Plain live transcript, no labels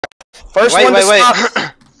First one to stop.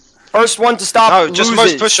 First one to stop. No, just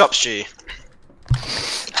loses. most push-ups, G.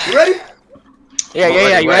 You ready? Yeah, you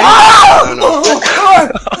ready?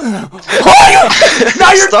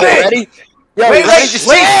 Now you're dead. Ready? Yo, Wait, just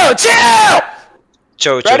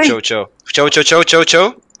chill.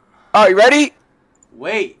 Chill. Alright, you ready?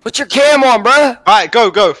 Wait. Put your cam on, bruh. Alright,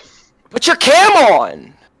 go. Put your cam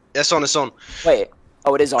on. It's on. Wait.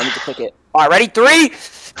 Oh, it is on. I need to click it. Alright, ready? 3,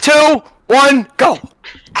 2, 1, go.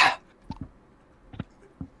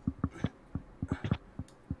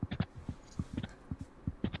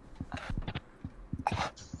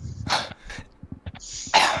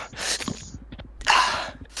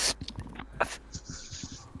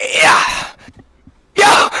 Yeah.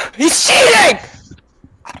 Yo, he's cheating.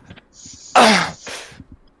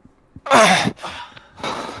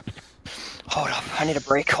 Hold up, I need a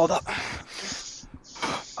break. Hold up.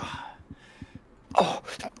 Oh.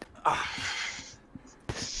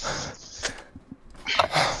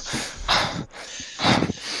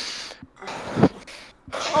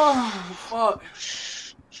 Oh, fuck.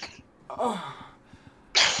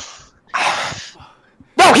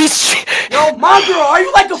 No, he's. Yo, Mongraal, are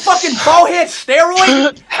you like a fucking ballhead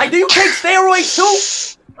steroid? Like, do you take steroids too?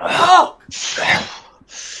 Fuck.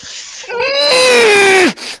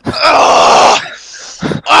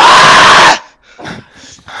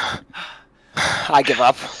 I give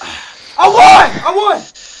up. I won!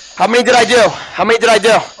 How many did I do? How many did I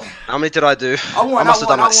do? I won. I must have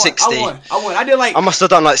done like 60. I won. I did like. I must have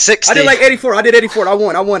done like 60. I did like 84. I did 84. I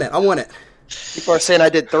won it. People are saying I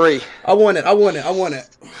did 3. I won it.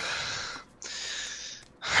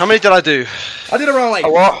 How many did I do? I did around like.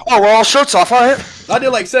 We're all shirts off, alright? I did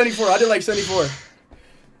like 74. I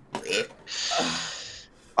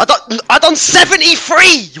done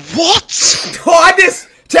 73. What? Oh, I did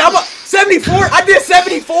 74. I did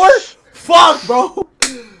 74. Fuck, bro.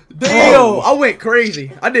 Damn, I went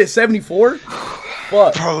crazy. I did 74.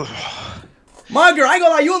 Fuck, Bro. Mongraal, I ain't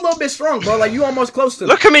gonna lie, you a little bit strong, bro. Like you almost close to.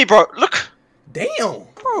 Look at me, bro. Look. Damn.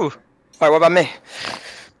 Bro. Alright, what about me?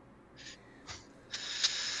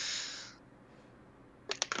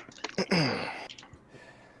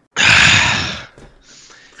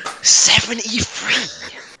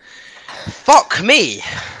 Fuck me.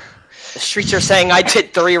 The streets are saying I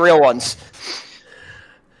did 3 real ones.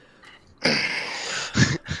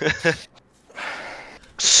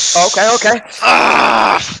 Okay.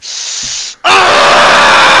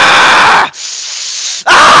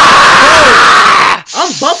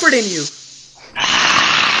 I'm buffered in you.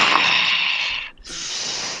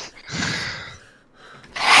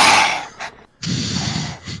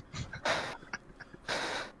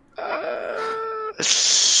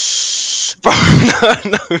 Bro,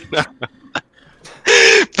 no.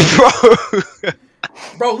 Bro.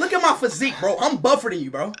 Bro, look at my physique, bro. I'm buffered in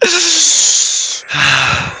you, bro.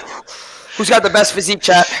 Who's got the best physique,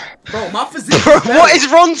 chat? Bro, my physique. Bro, what is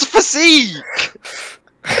Ron's physique?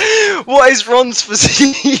 What is Ron's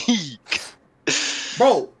physique?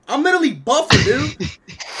 Bro, I'm literally buffered, dude.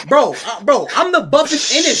 Bro, I'm the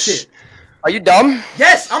buffest in this shit. Are you dumb?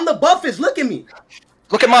 Yes, I'm the buffest. Look at me.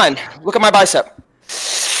 Look at mine. Look at my bicep.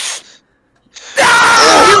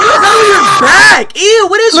 Ew, what's on your back? Ew,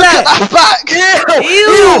 what is that? Back.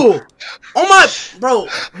 Ew. Oh my,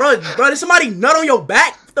 bro, did somebody nut on your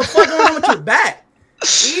back? What the fuck going on with your back?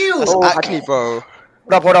 Ew. Oh, Acne, bro.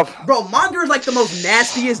 What up? Bro, Mongraal is like the most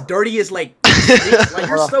nastiest, dirtiest, like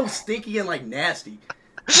you're so stinky and like nasty.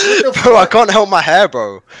 Bro, I can't help my hair,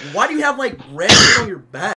 bro. Why do you have like red shit on your back?